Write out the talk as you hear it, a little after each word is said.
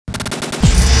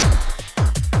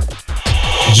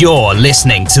You're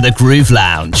listening to The Groove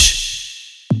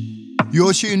Lounge.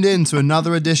 You're tuned in to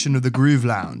another edition of The Groove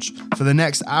Lounge. For the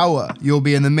next hour, you'll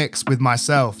be in the mix with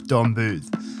myself, Don Booth.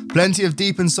 Plenty of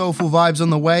deep and soulful vibes on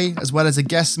the way, as well as a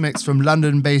guest mix from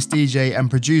London-based DJ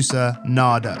and producer,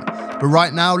 Narda. But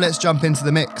right now, let's jump into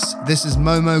the mix. This is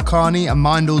Momo Carney and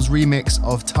Mindall's remix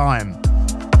of Time.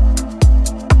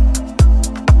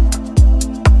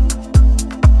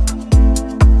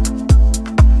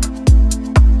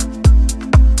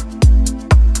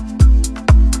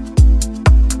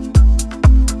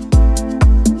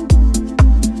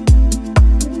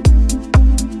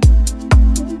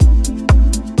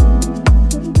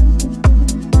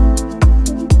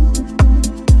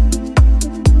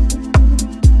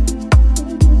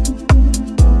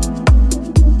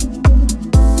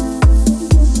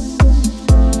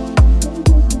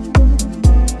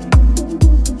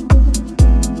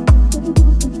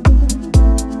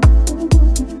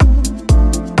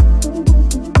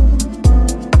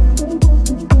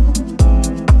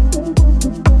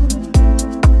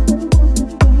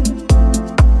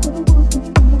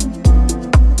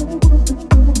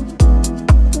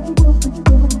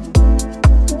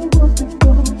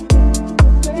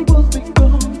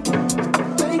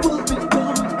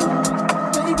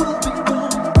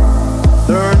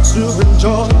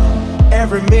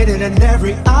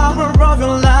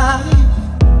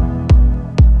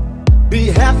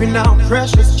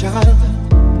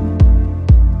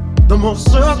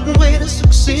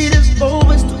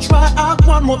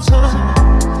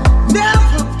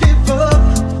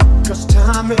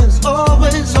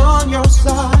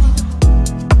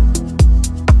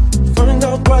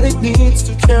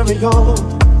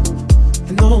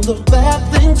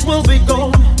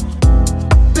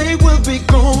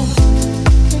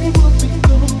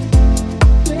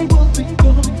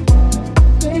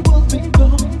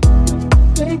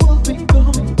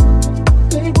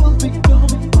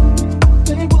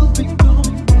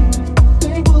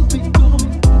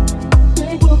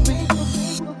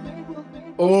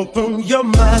 Open your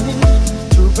mind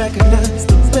to recognize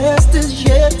the best is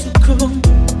yet to come.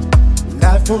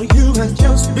 Life for you has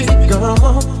just begun.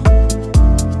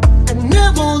 And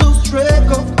never lose track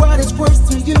of what is worth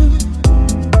to you.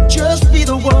 Just be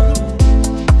the one.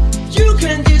 You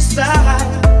can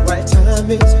decide. Right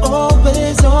time is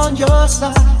always on your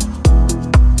side.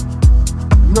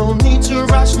 No need to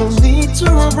rush, no need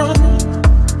to run.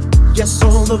 Yes,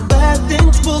 all the bad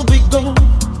things will be gone.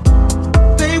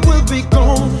 They will be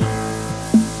gone.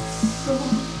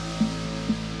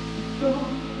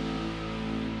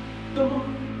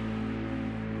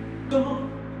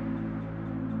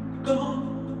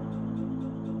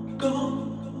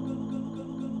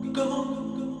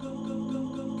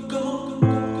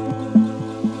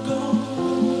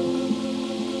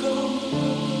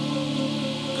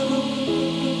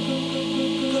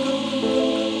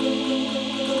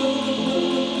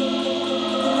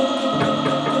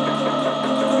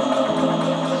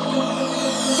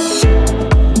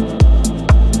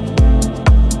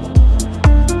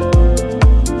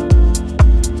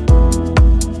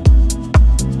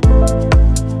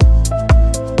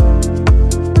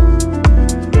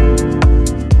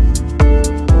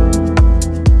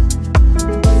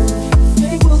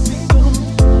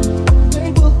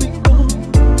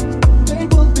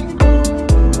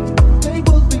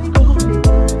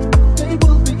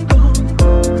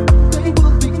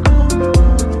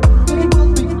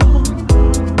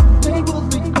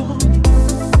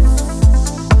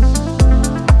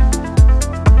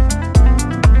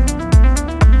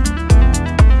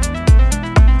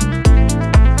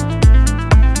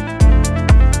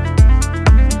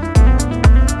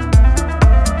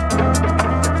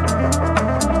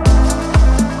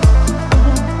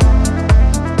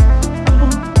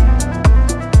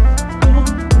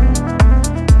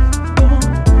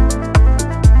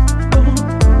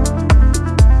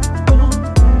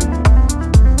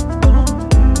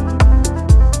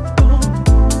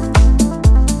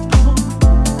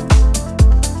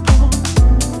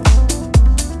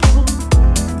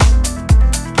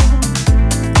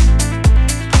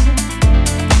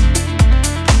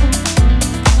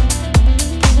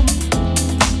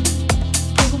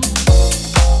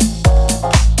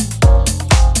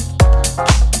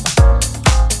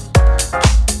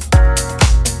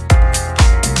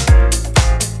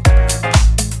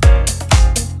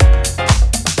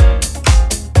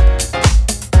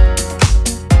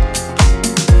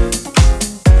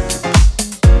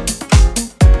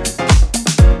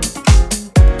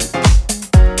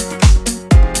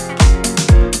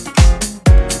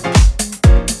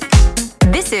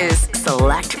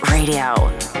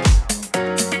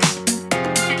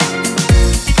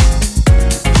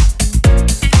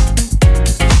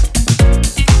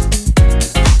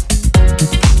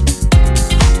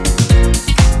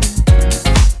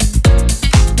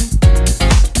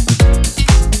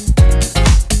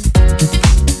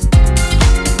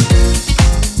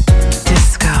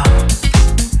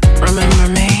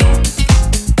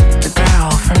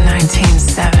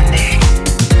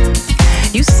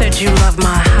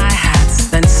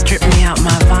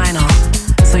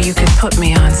 put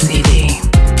me on CD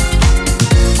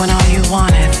when all you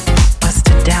wanted was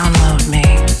to download me.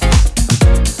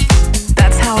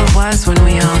 That's how it was when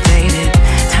we all dated.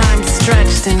 Time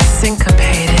stretched and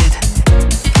syncopated,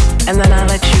 and then I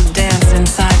let you dance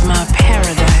inside my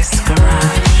paradise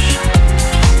garage.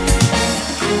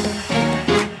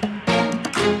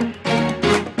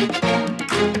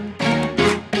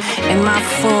 In my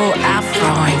full afro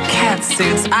and cat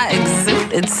suits, I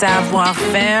exuded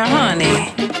savoir-faire,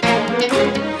 honey.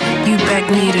 You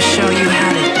begged me to show you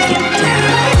how to get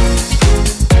down.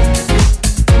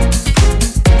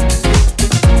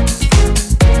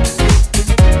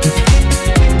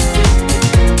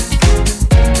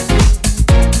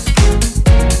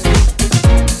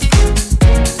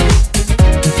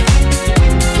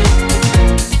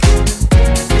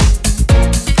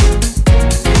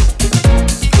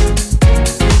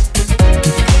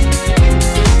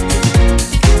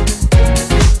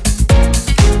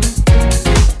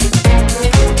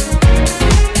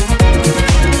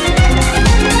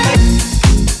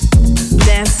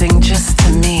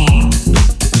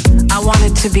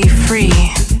 To be free,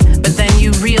 but then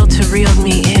you reeled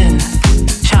me in,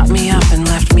 chopped me up and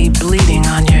left me bleeding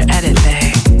on your edit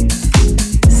bay.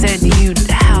 Said you'd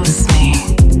house me,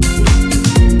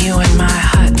 you in my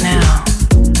hut now.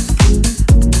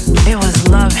 It was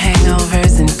love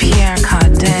hangovers and Pierre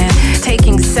Cardin,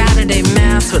 taking Saturday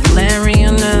mass with Larry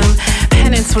and them.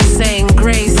 Penance was saying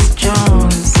Grace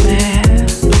Jones, man,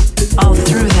 all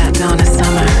through that Donna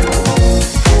Summer.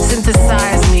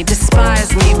 Synthesize me,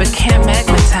 despise me, but can't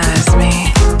magnetize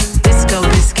me. Disco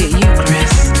biscuit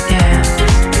Eucharist, yeah.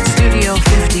 Studio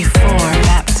 54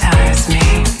 baptized me.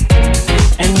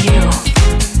 And you,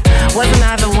 wasn't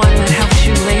I the one that helped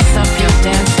you lace up your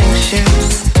dancing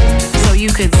shoes so you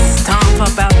could stomp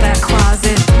up out that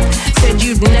closet? Said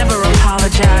you'd never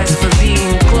apologize for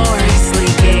being gloriously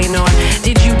gay, nor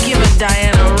did you give a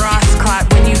Diana Ross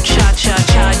clap when you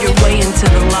cha-cha-cha your way into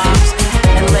the lofts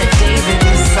and let David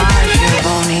massage your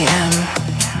bony M.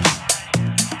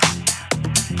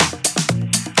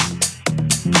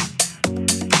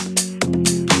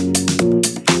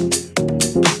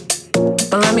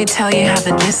 But let me tell you how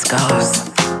the disc goes.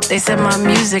 They said my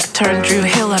music turned Drew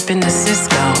Hill up into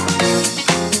Cisco.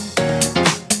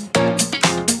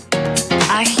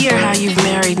 I hear how you've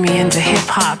married me into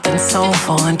hip-hop and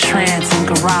soulful and trance and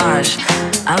garage.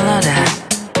 I love that.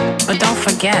 But don't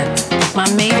forget, my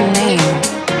maiden name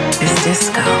is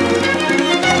Disco.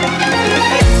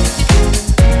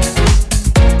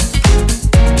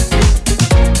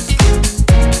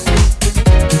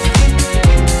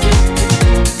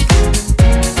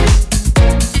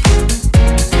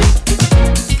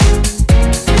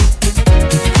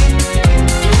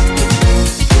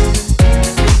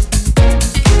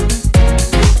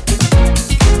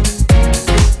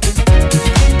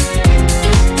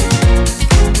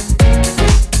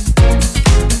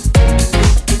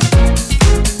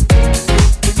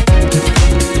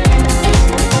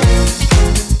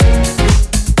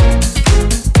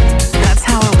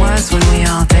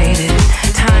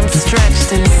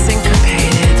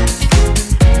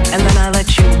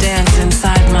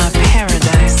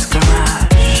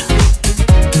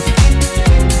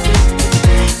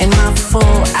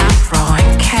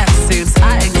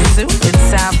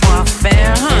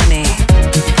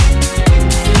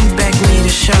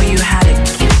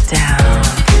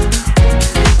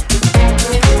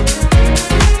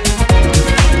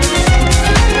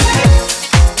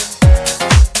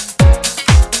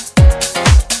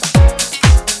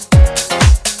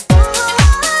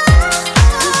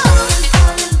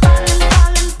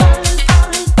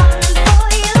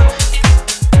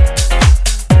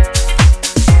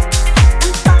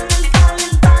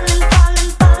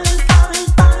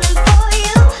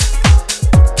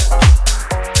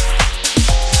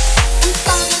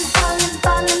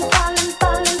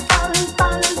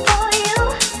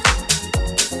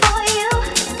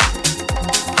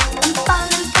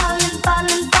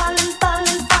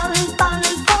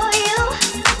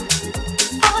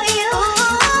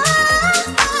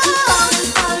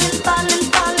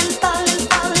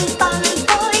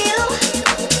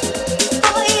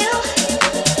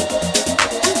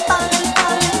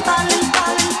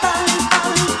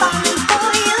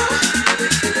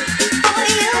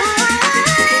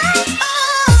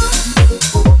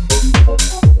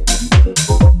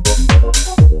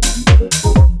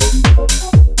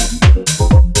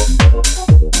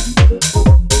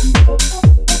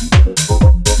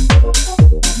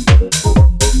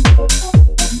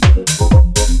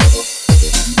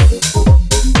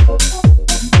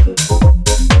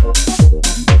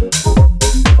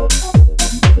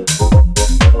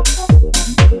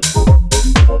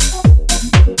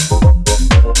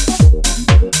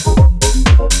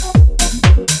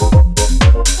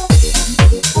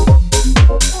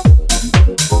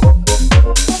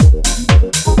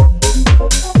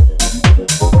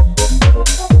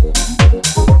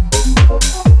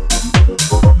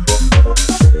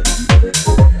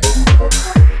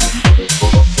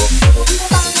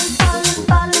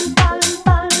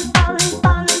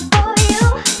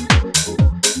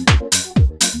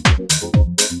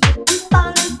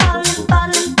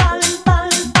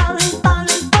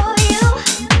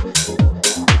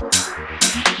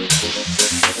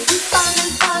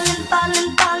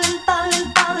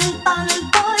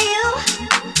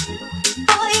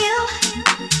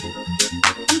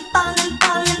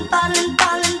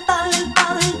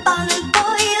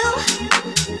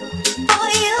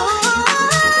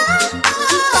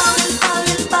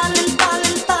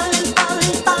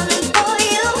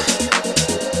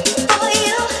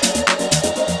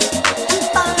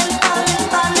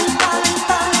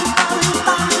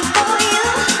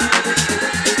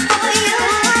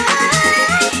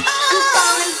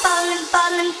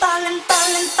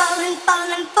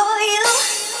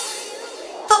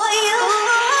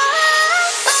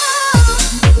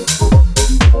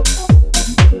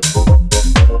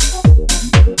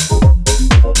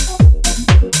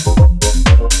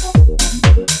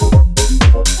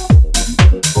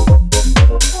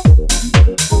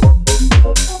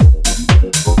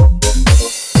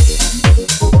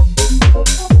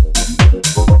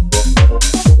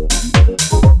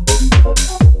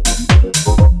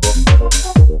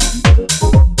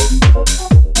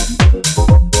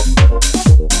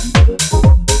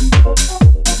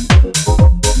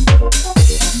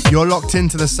 You're locked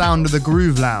into the sound of the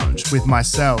Groove Lounge with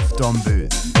myself, Dom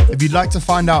Booth. If you'd like to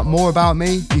find out more about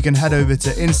me, you can head over to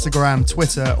Instagram,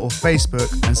 Twitter, or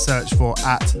Facebook and search for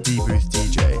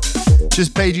 @DBoothDJ.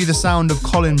 Just played you the sound of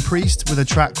Colin Priest with a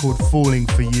track called Falling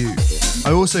For You.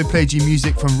 I also played you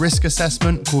music from Risk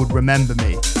Assessment called Remember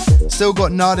Me. Still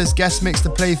got Narda's guest mix to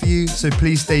play for you, so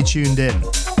please stay tuned in.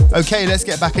 Okay, let's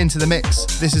get back into the mix.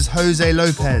 This is Jose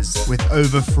Lopez with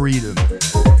Over Freedom.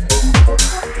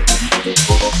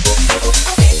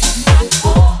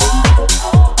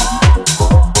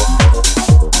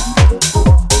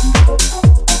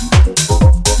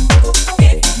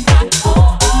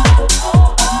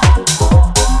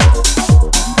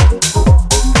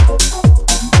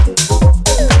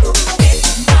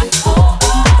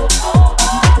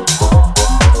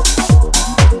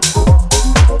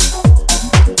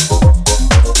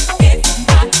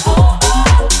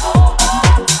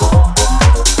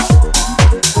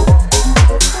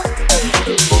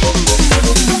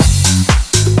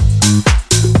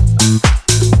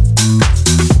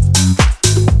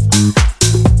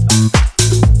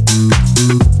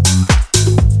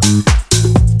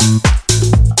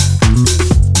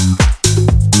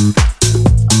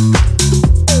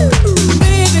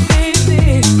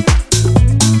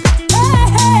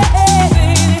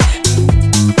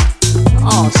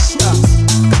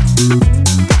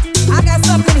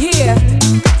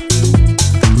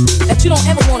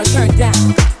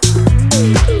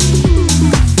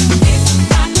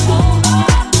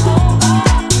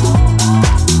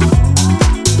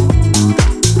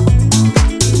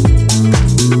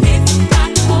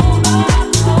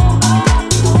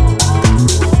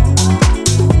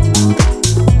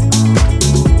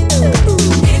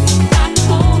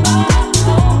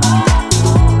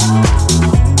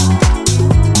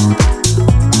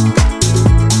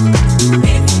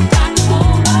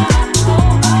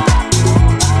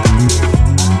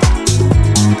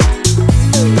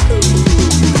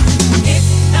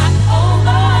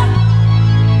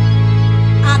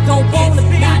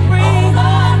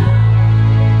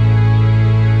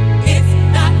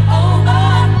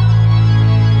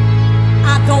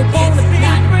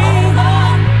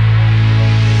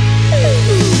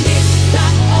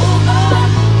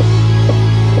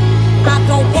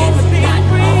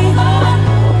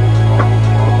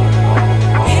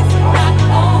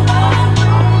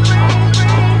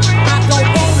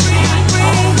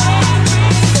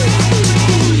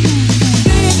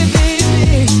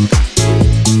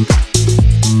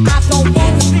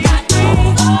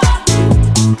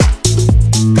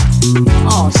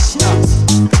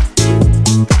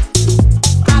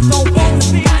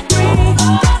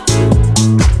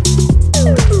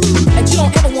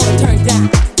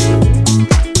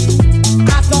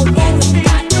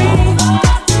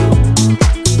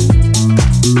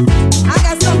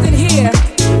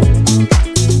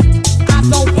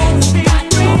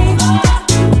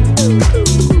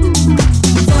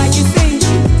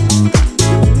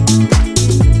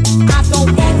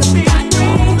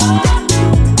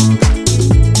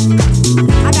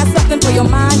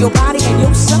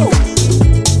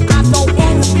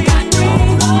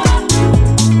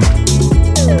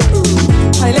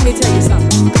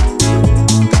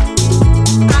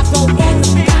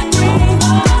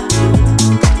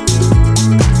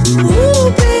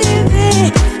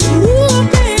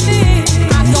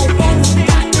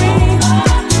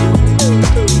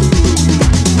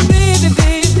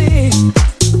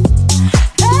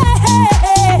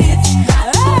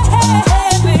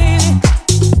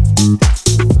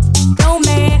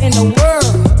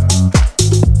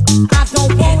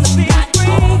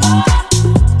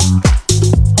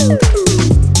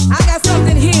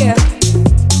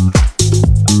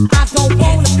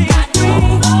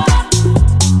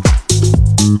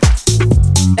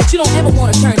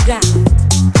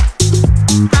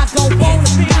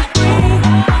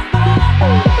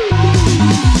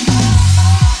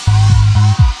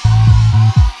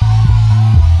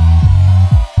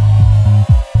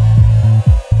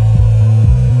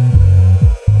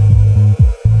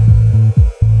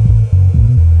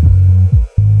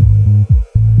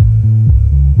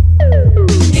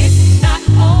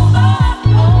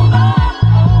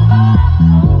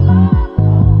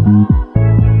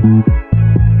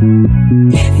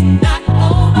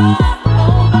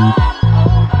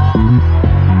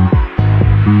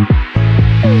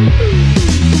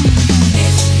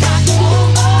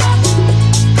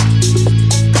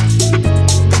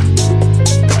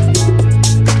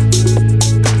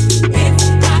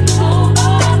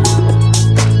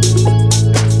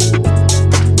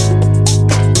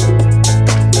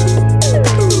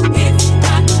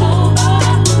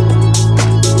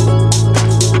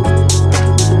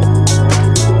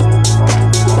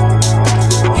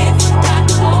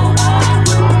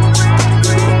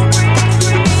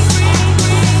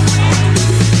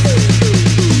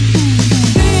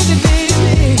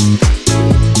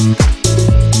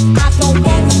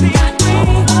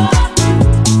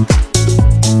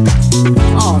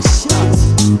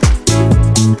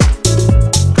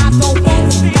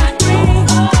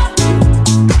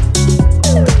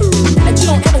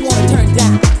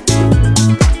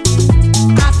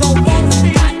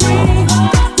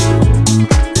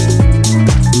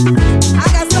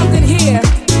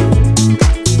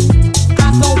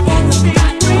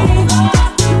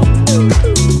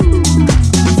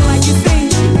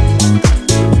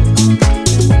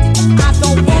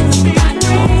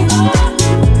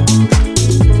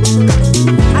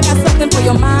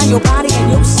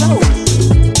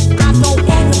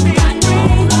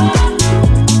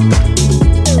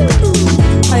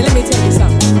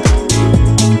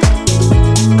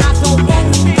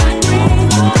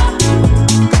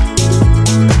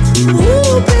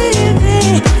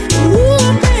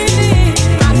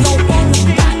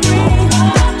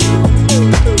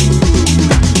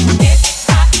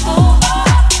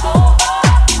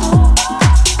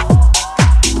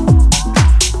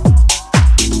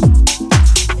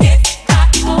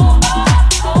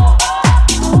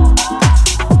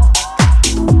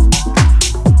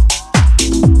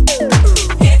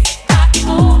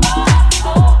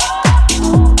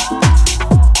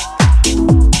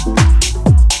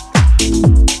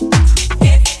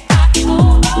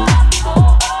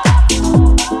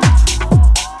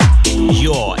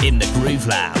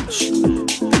 Lounge.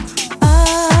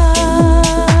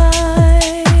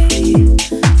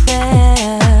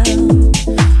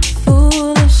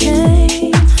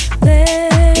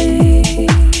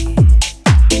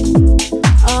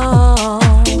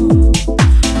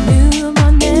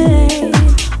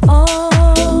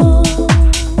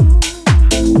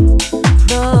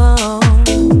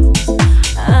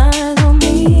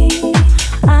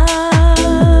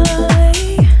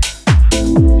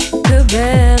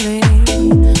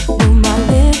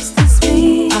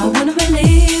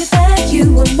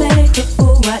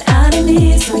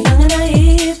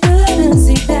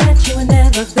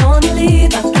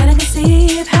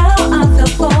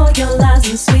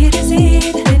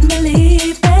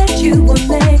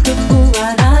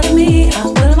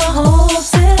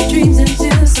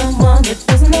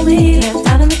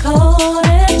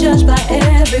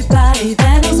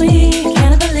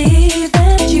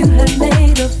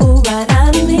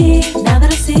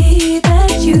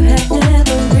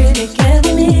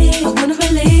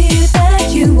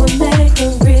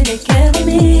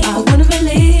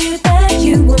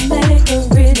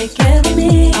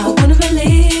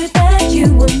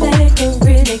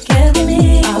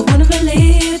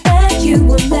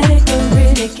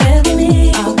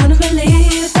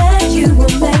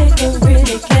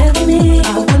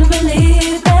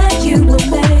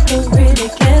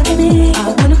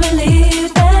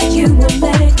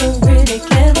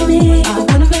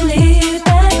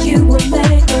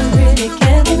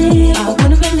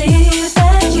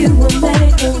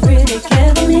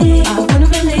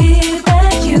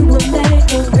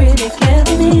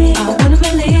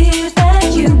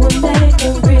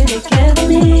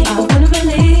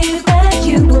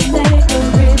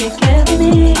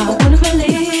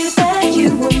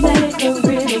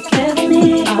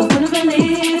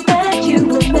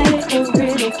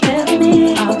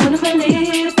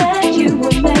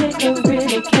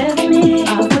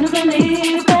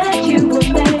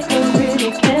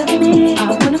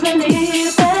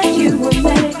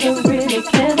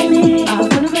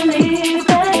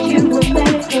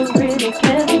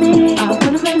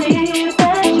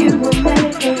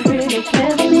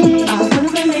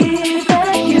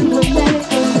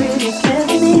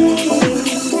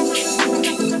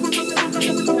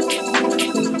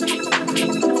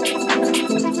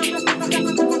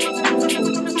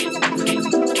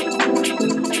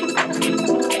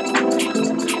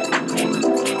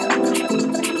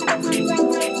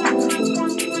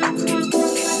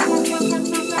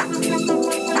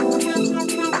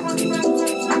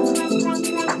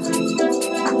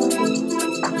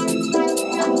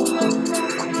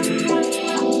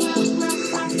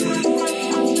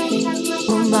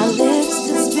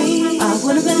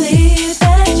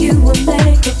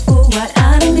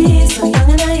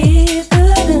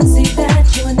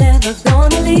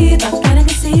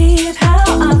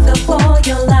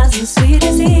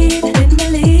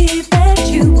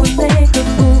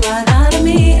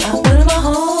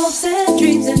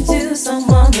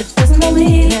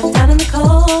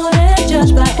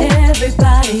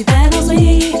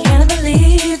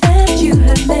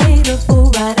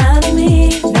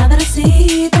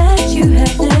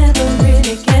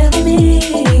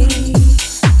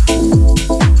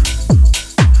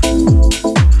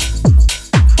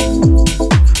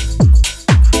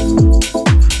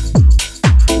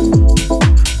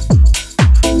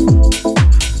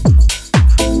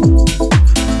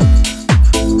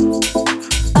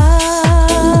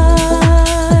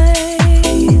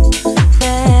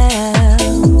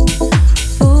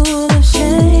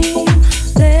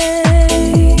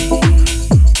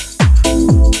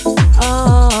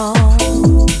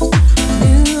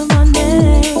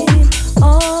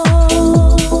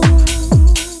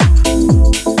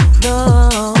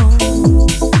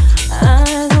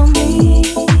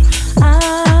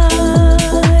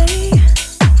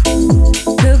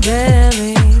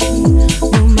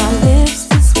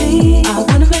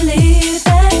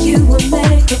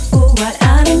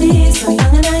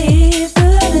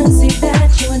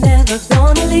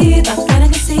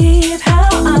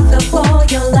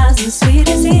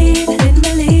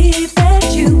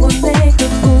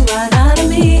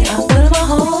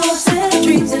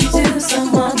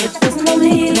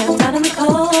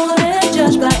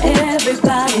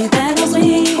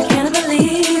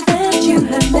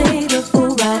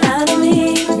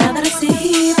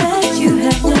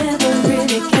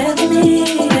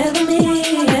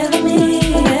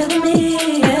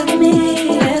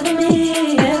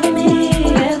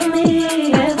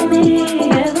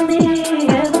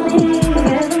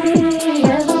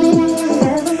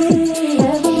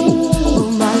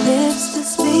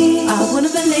 wanna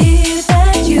believe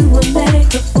that you will make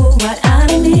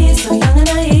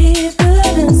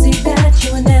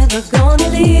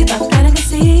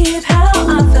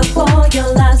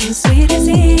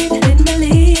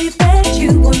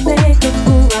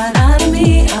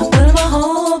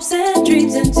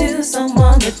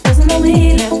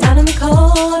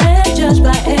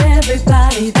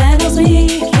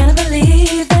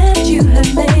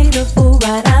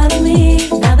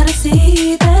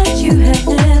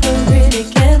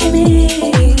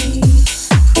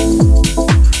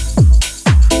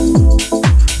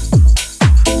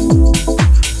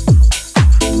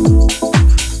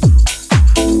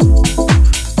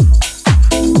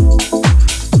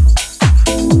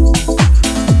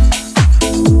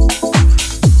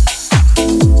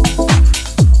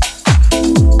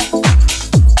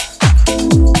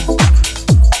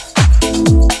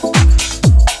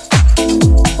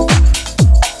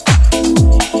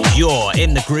You're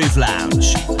in the Groove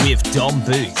Lounge with Dom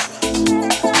Booth.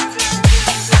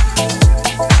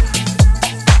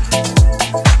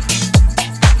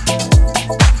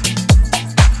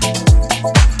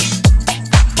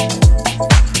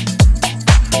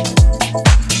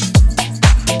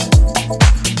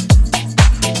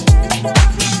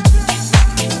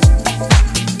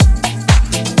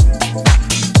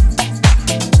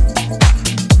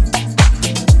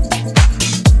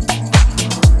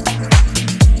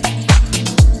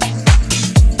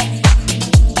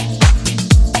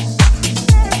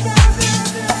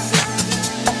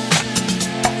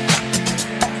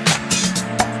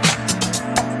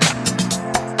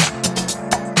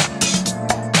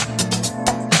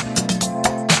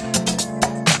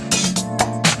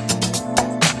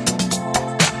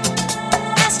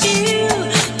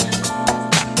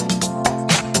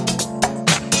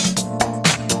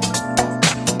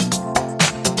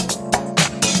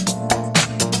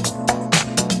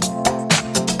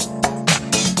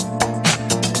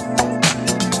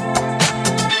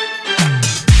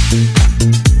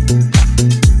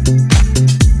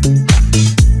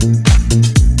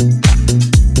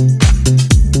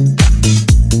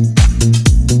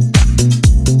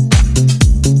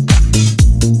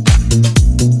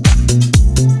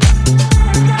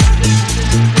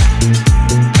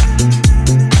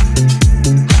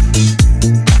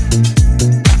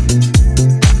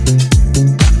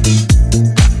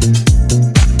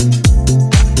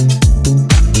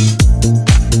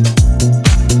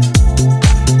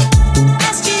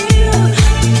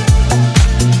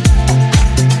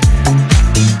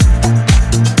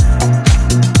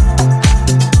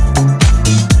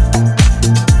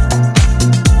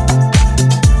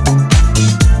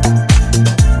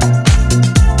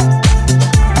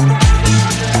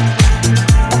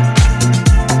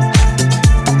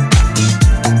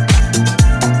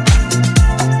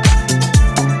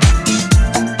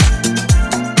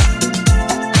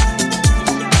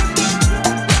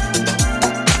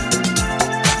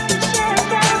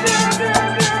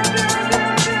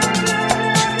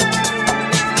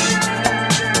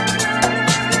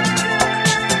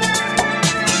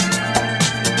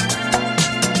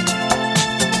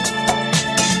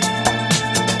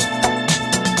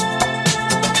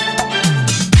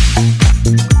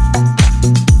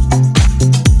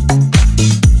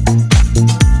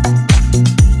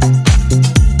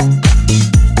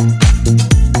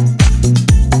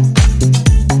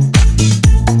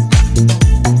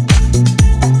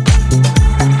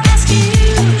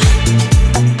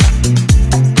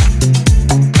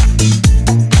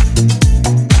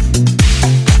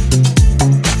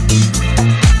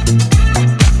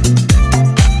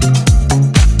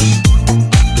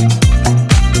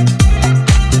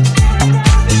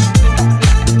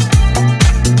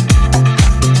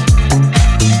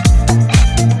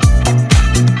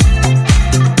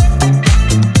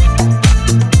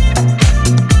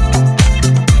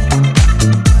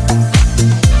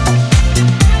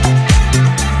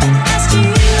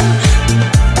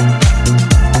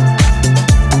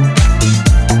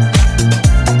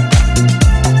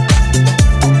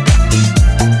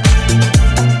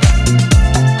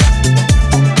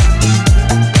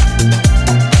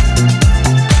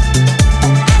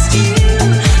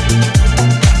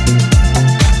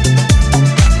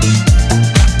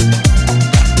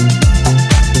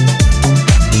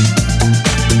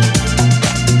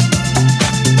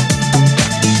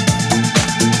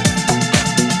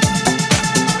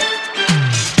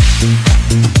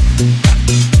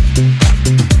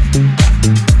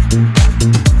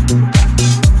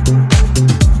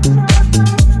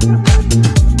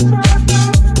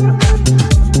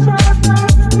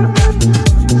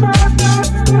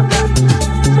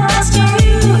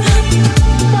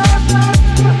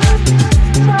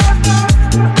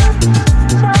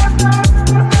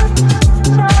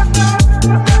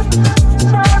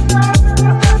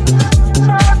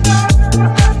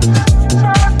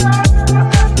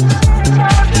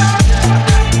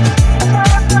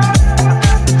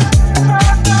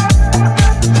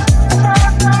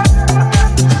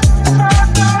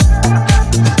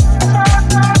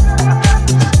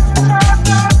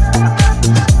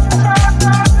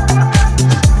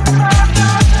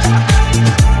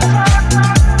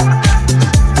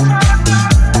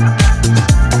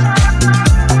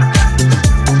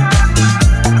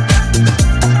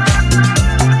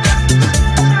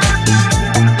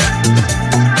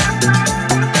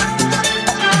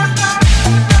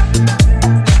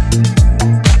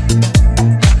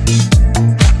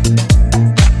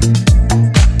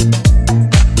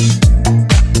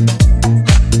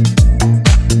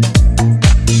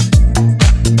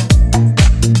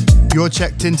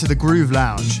 locked into the Groove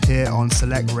Lounge here on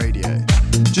Select Radio.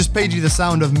 Just played you the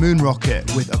sound of Moon Rocket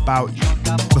with About You.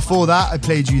 Before that, I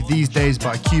played you These Days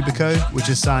by Cubico, which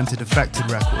is signed to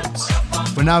Defected Records.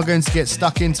 We're now going to get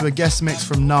stuck into a guest mix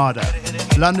from Narda.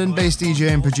 London-based DJ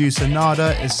and producer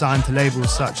Narda is signed to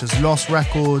labels such as Lost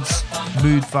Records,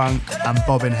 Mood Funk, and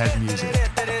Bobbin Head Music.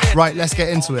 Right, let's get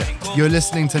into it. You're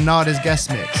listening to Narda's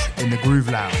guest mix in the Groove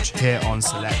Lounge here on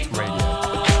Select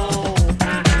Radio.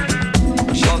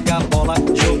 Joga bola,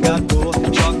 jogador,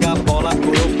 joga bola,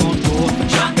 corocontor.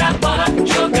 Joga bola,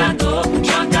 jogador,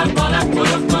 joga bola,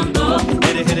 corocontor.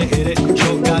 Hit it,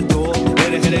 jogador,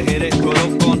 hit it,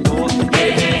 corocontor.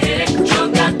 Hit it,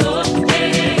 jogador,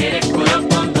 hit it,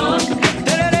 corocontor.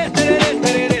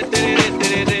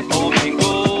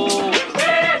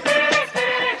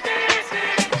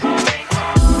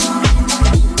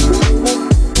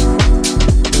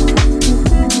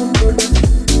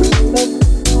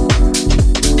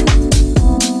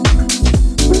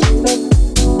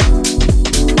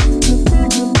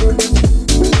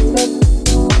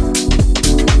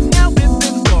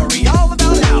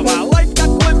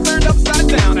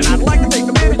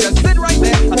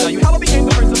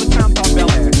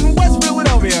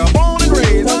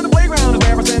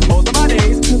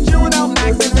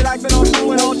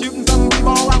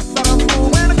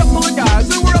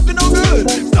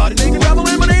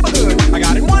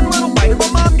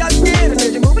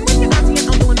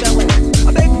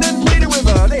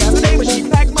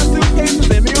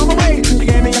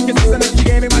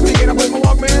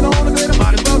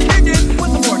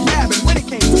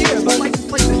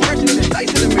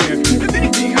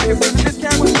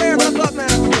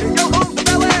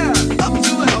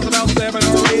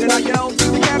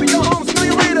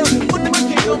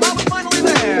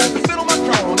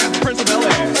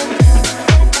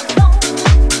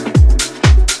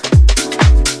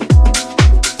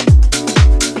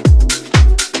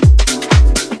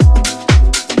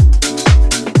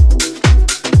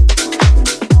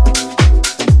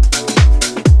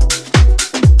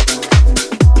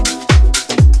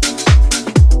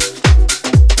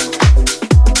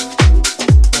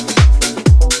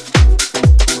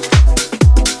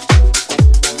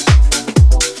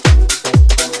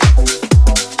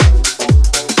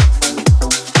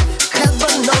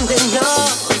 Domingo.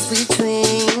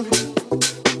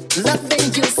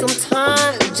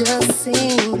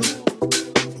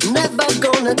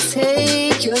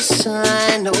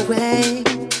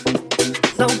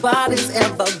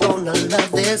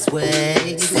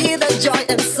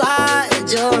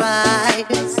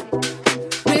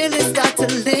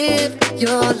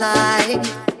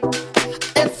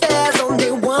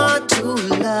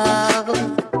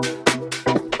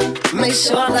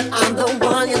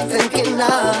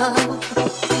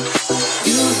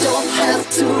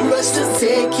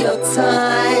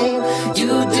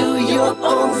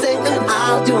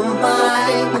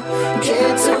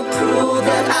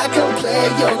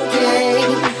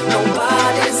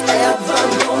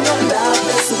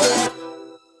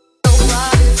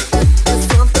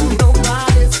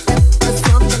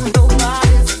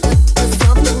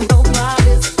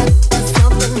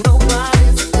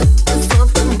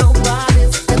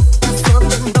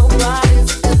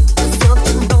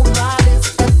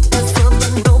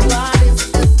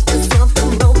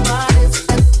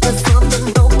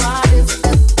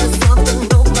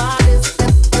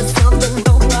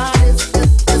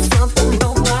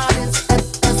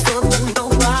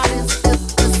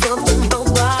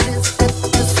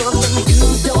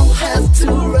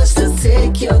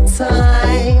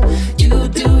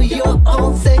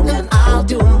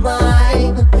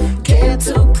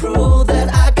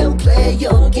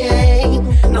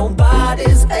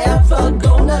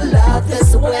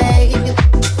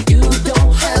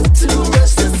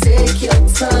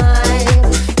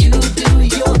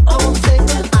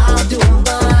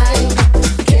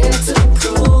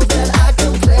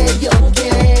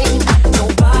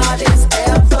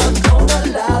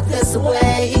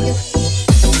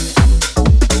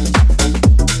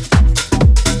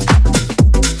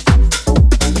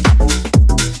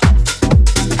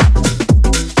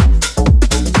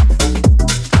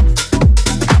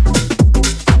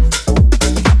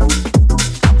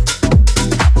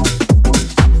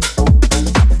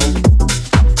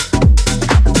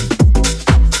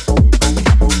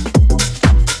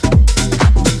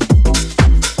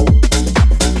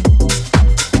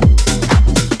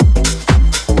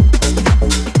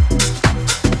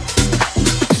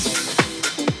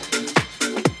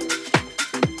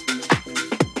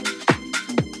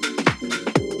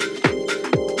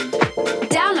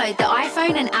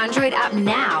 Android app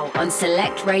now on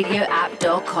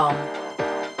selectradioapp.com.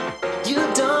 You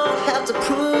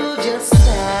lose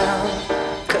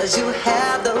yourself, 'cause you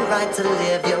have the right to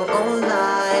live your own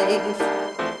life.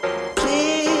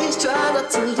 Please try not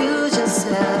to lose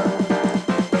yourself.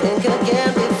 Think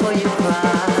again before you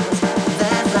cross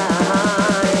that line.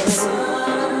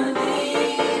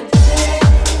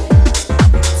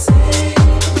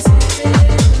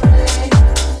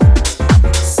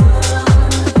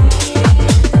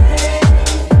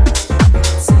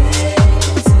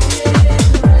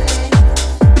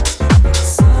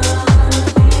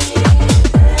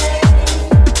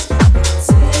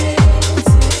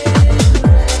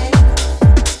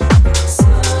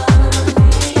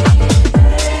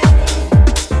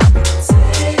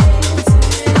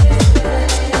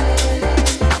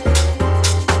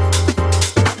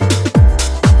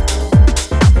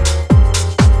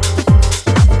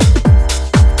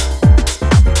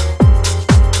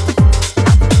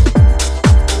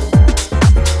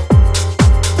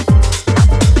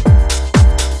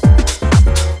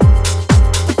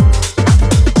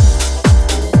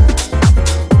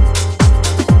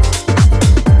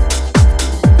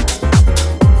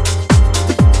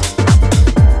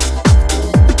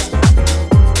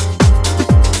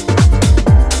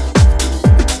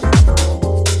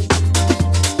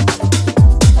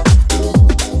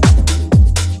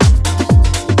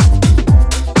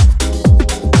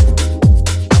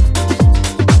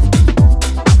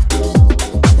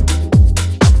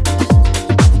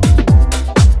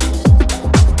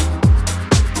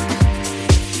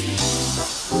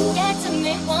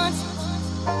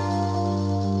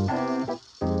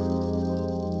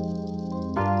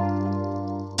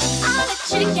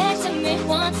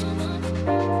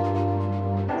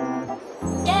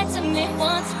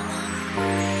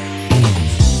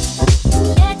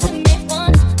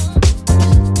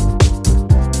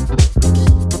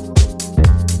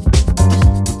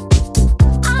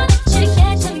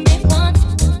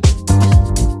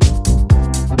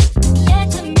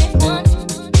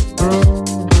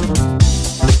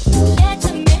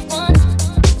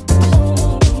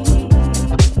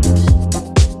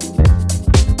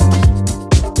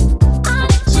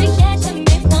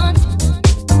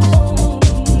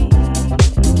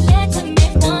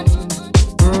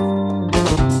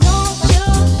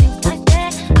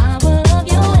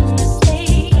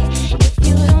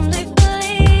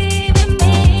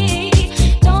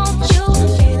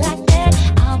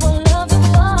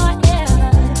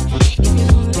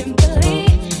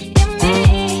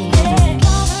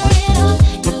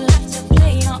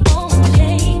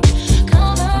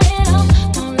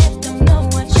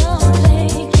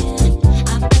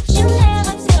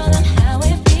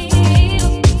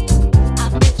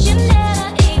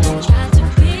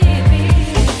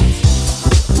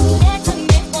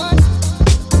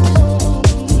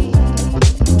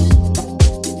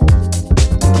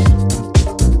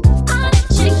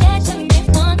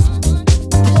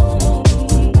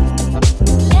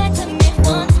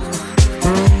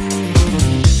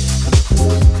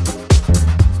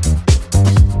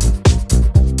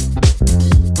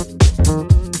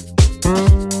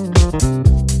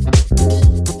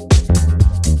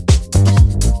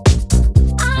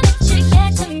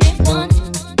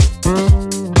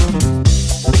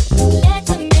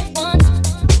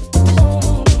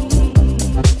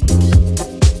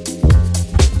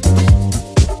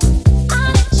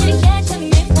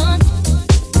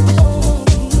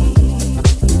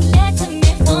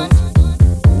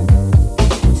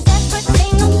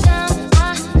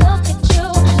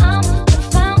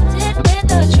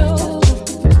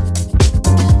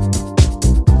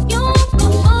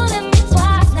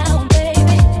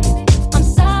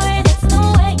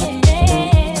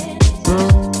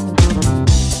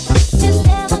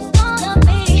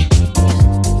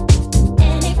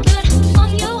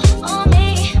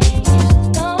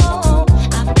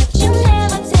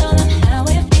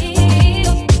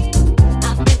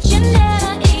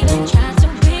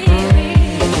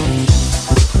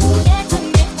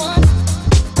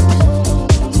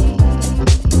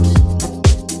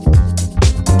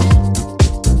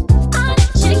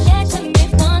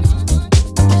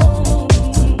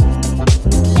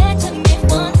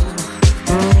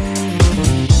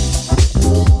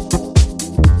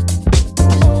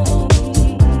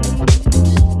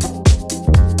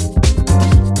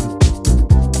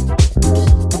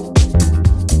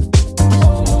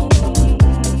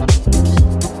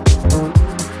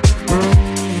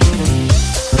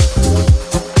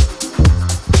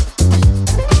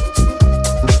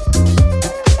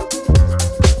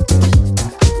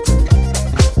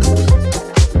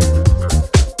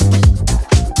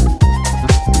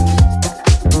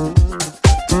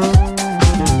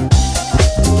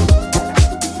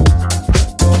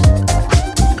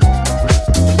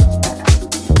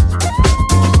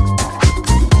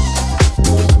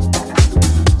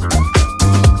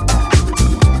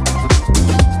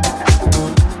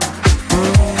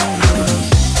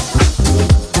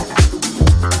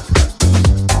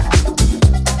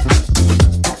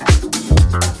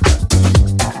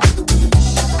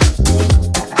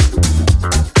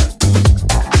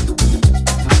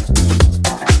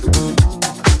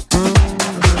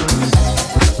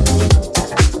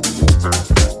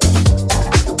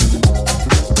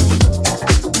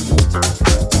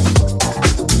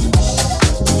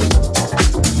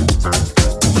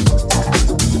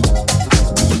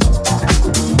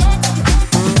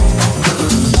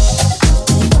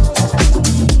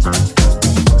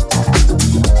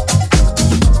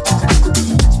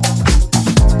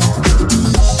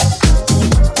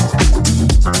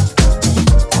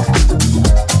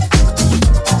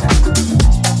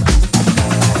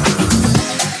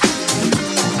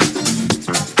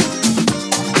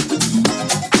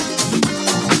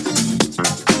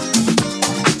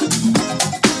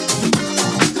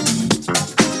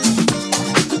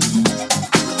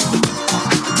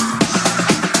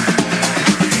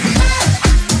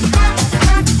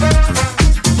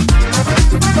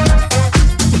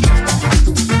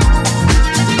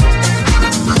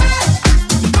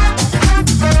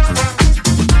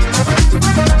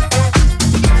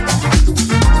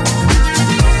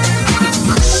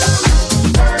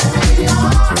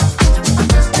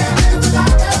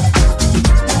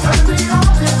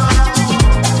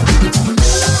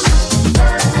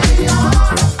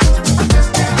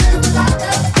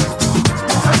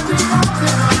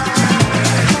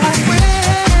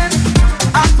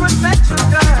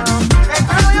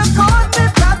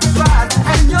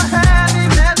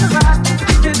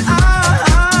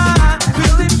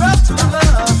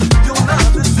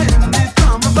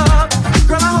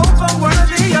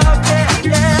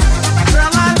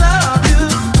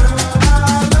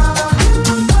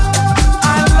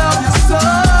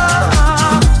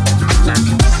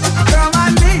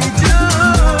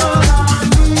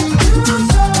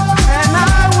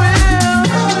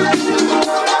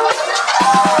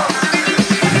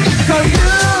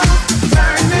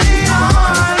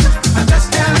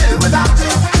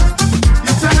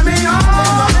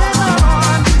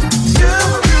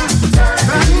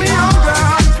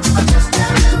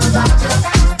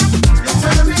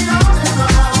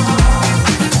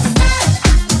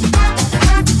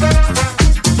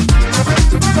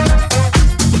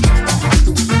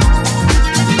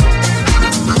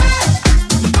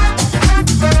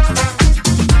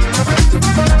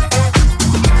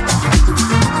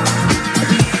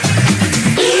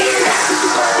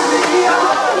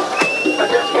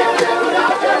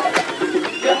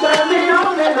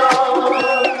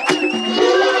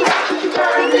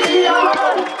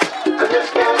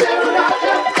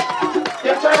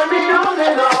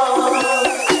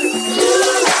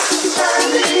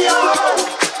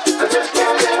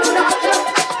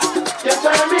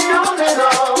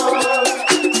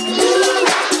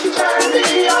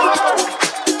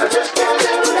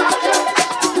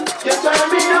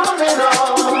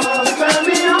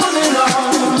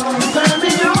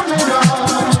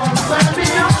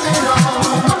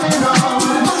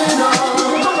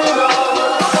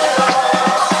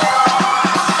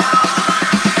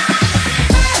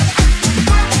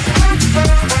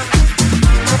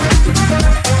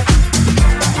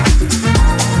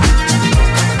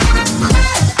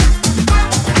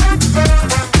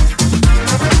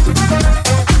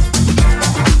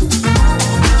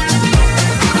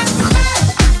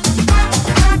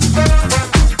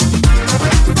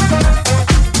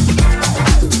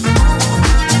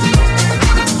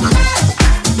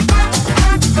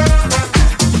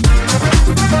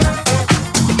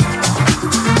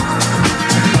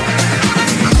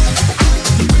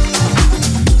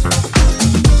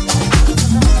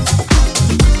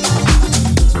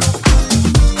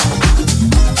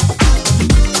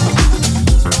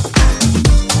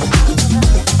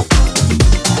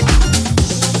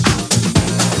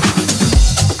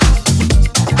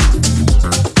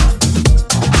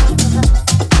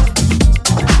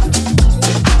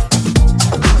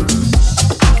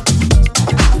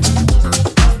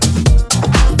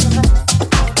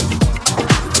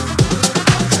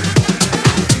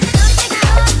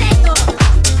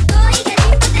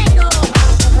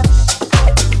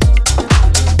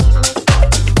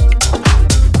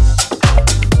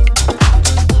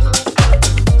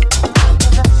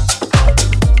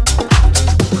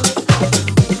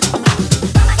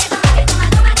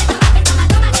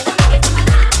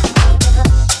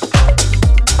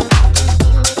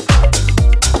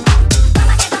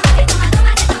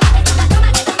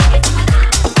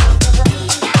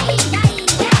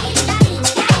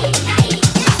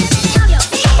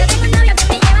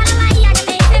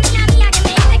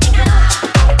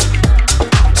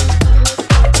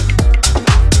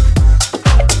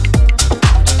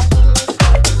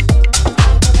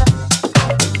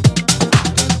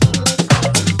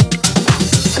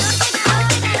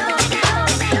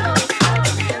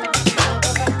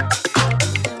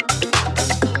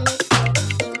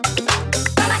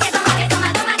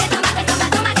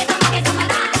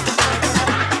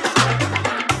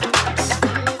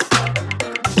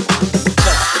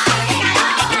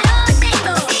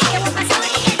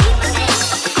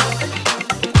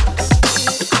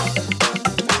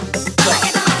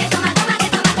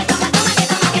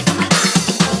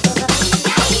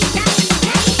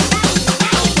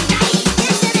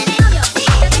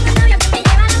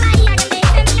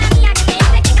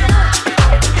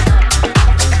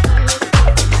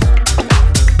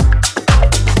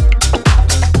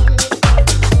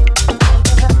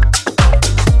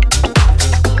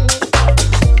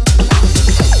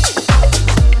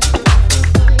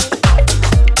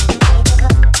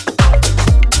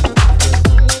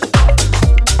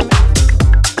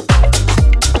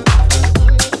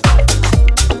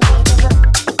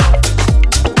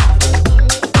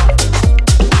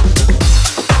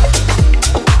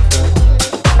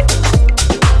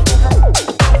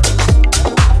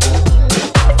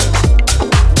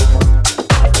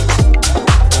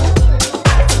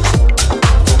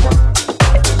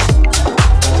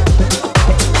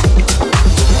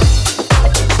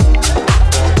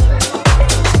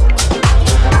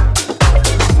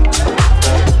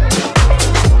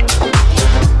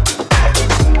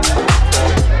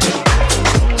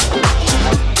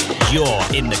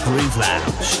 Groove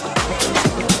Lounge.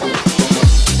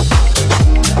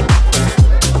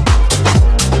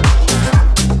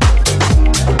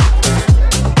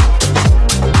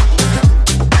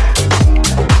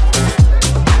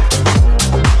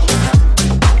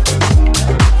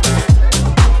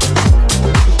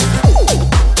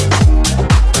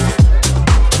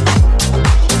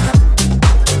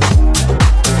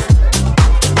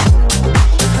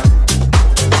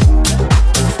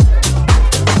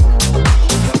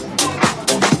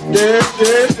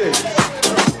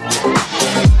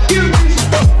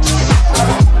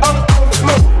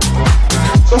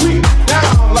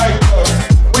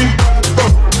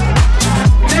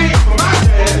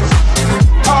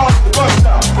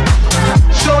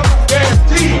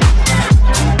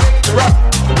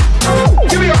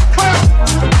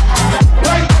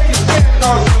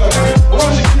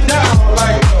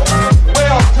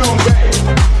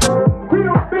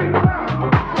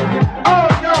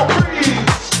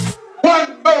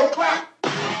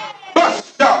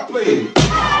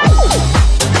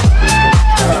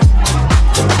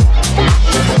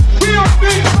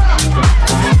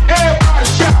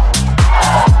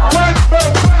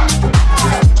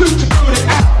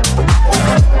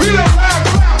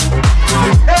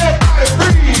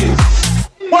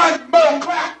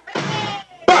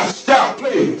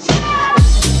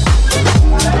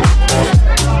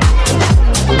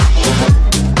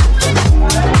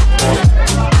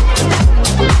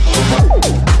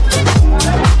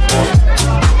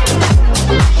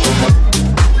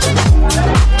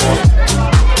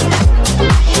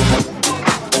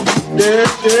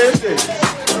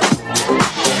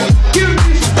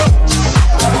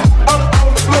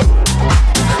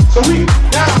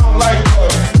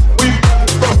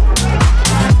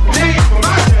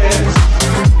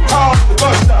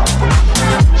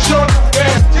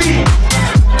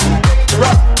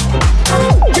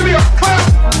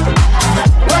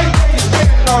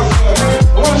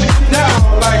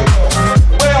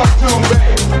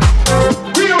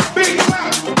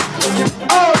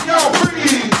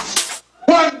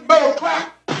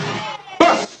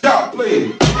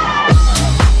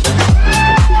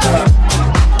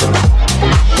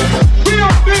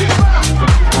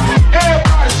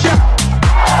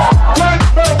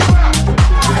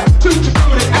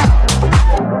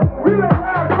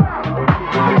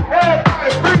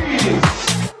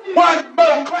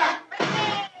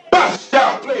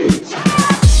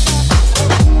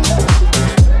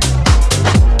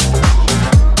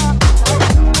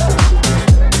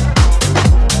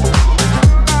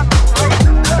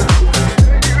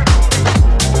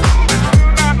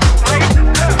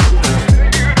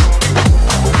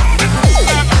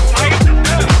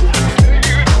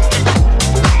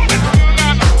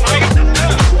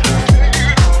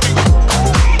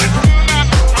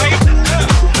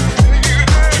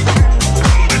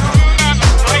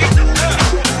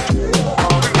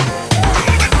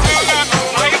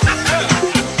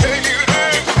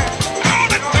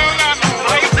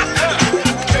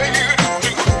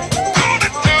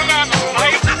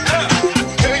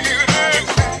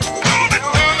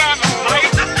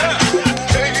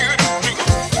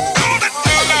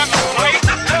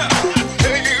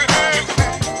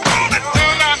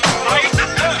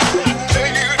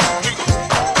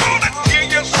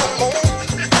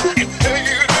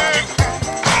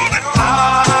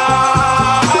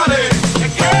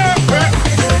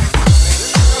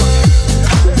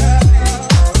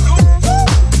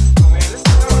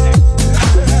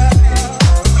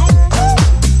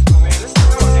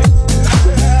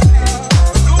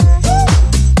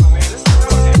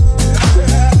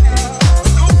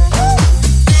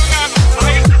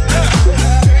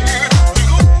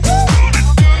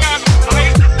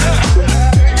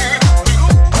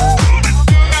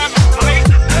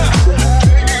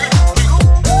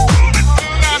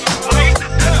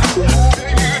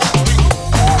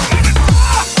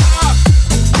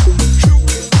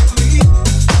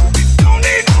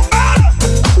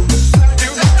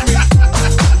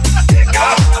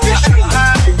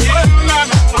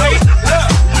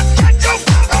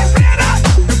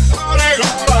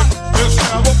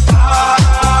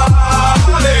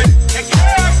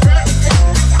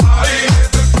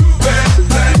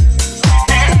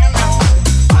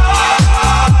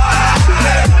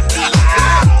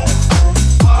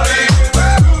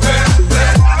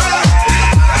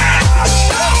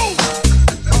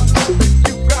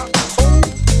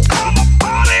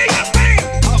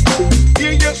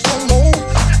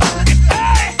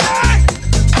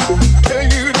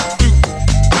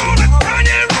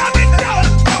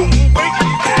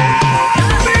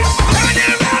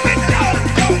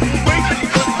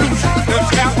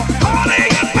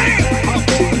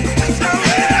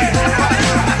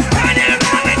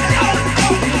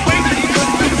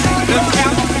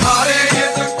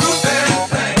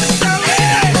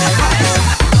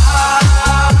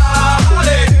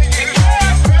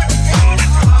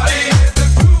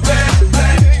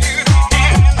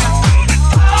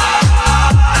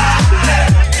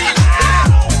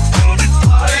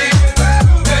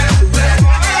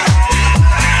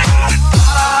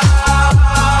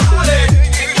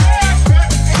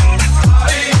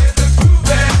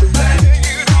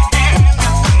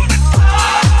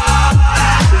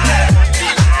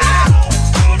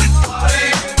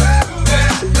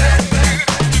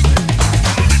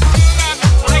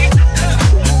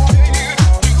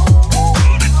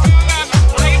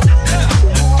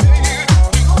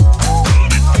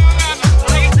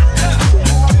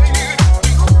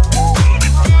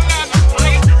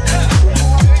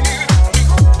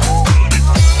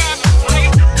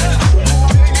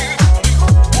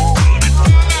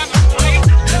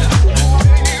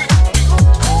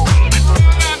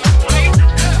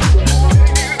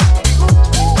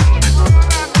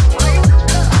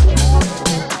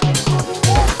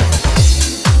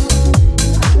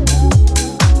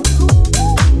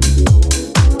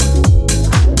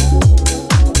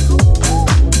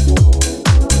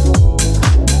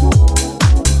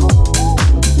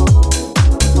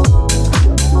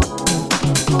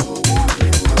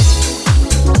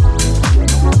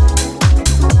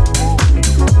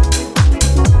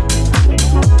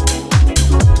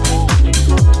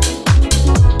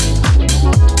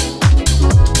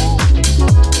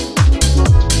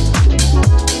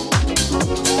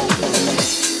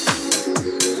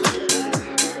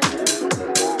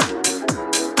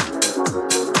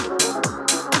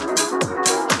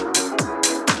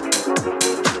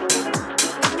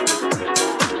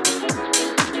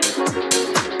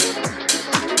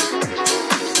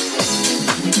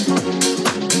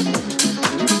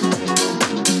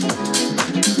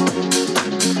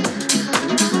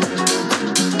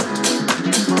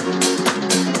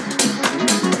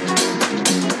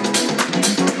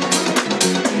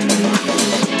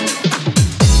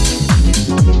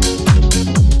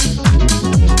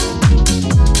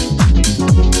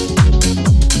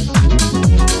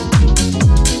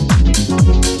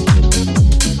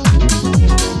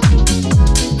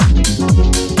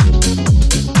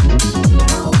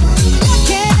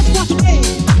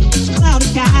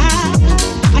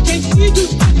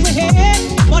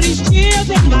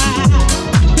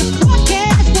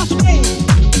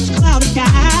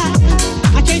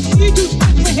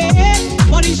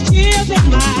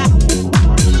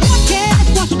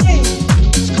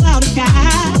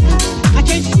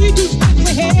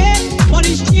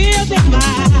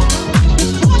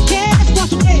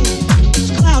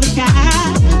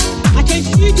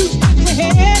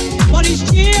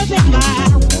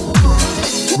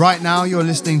 Right now, you're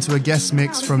listening to a guest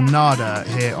mix from Narda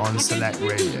here on Select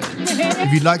Radio.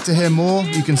 If you'd like to hear more,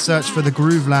 you can search for The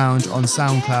Groove Lounge on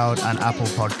SoundCloud and Apple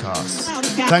Podcasts.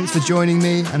 Thanks for joining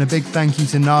me, and a big thank you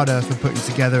to Narda for putting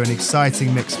together an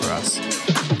exciting mix for us.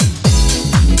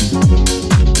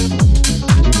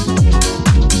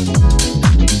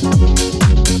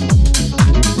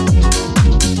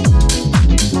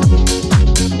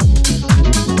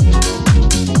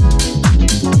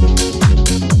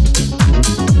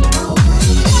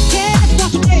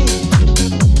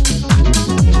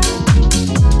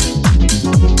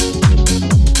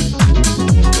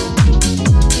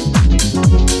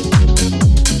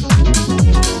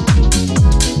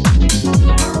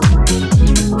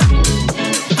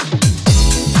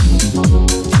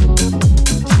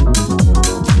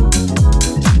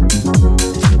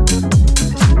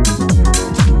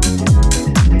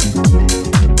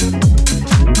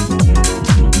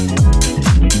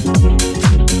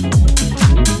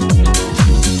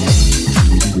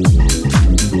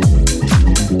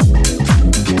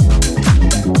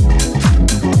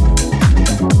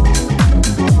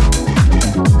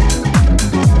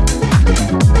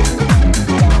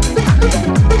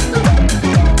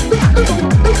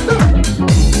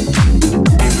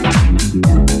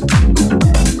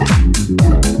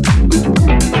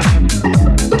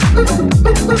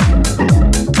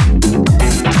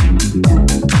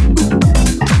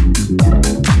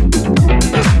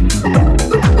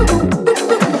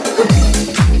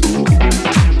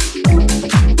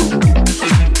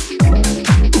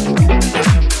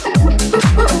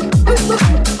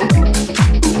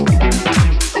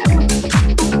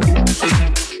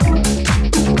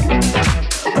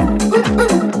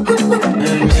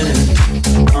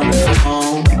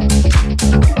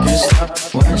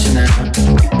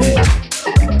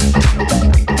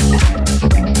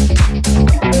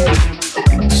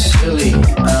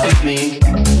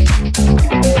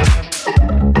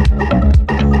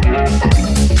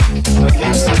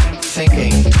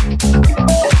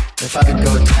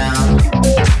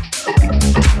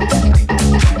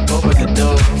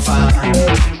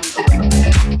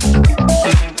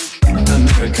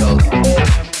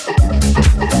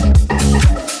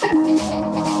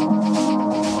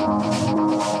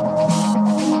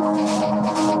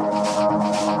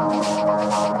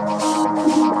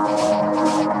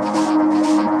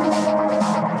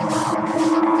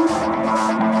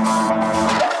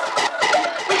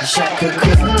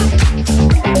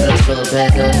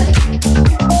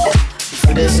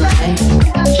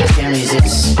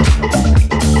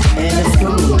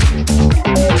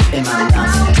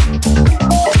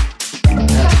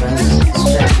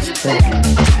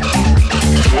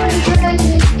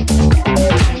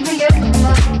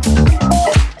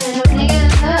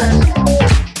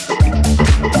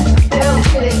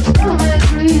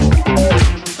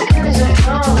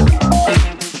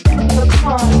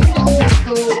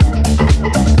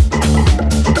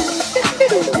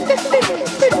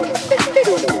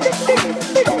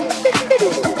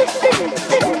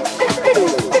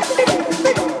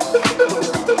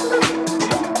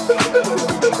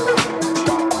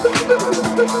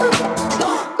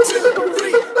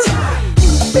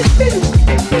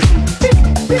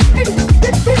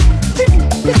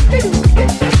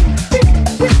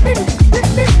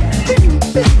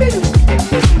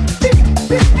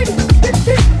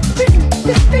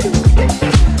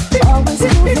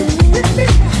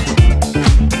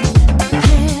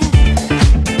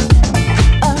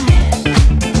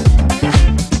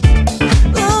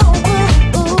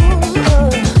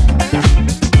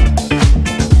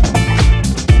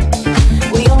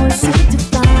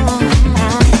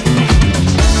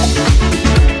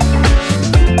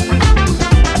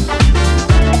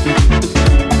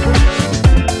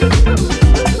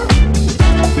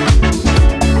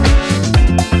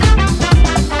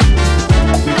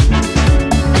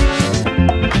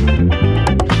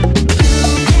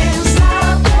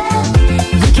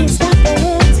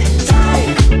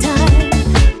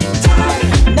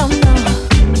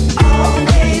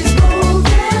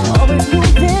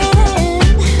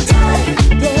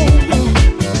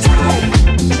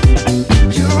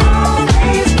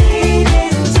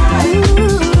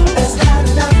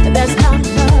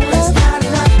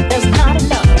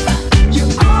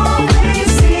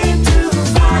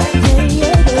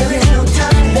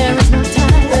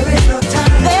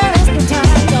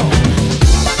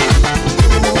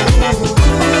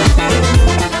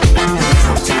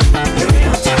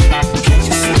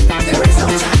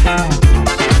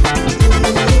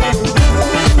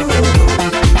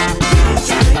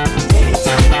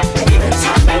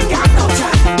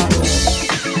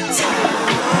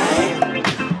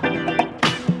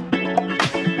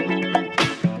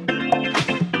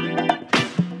 Hallelujah.